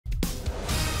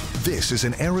This is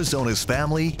an Arizona's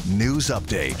Family News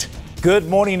Update. Good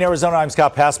morning, Arizona. I'm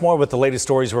Scott Passmore with the latest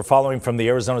stories we're following from the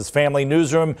Arizona's Family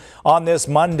Newsroom on this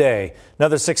Monday.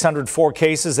 Another 604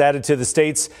 cases added to the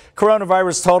state's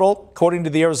coronavirus total. According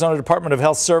to the Arizona Department of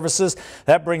Health Services,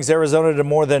 that brings Arizona to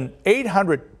more than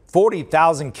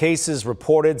 840,000 cases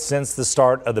reported since the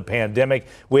start of the pandemic.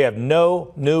 We have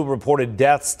no new reported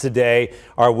deaths today.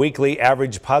 Our weekly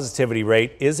average positivity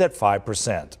rate is at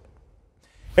 5%.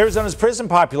 Arizona's prison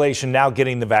population now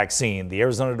getting the vaccine. The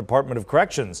Arizona Department of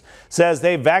Corrections says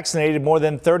they've vaccinated more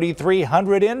than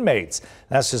 3,300 inmates.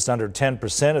 That's just under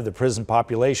 10% of the prison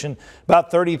population.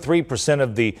 About 33%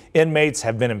 of the inmates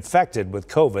have been infected with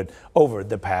COVID over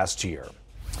the past year.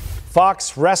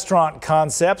 Fox Restaurant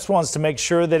Concepts wants to make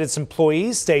sure that its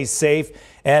employees stay safe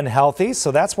and healthy.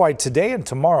 So that's why today and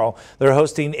tomorrow they're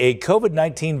hosting a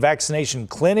COVID-19 vaccination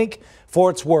clinic for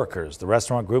its workers. The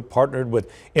restaurant group partnered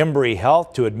with Embry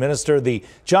Health to administer the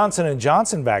Johnson &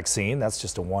 Johnson vaccine. That's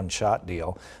just a one-shot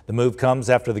deal. The move comes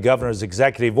after the governor's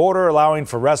executive order allowing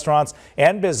for restaurants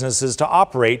and businesses to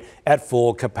operate at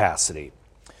full capacity.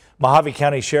 Mojave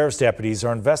County Sheriff's deputies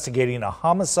are investigating a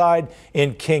homicide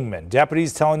in Kingman.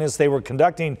 Deputies telling us they were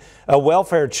conducting a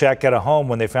welfare check at a home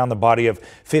when they found the body of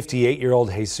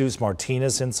 58-year-old Jesus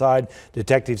Martinez inside.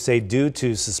 Detectives say due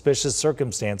to suspicious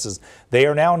circumstances, they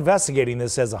are now investigating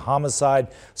this as a homicide.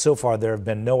 So far, there have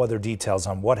been no other details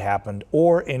on what happened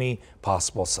or any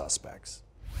possible suspects.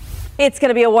 It's going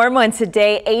to be a warm one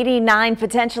today, 89,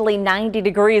 potentially 90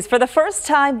 degrees. For the first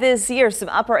time this year, some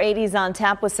upper 80s on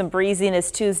tap with some breeziness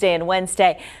Tuesday and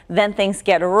Wednesday. Then things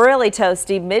get really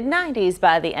toasty, mid-90s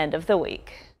by the end of the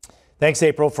week. Thanks,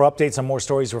 April. For updates on more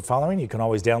stories we're following, you can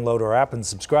always download our app and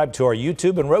subscribe to our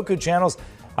YouTube and Roku channels.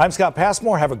 I'm Scott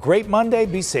Passmore. Have a great Monday.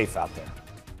 Be safe out there.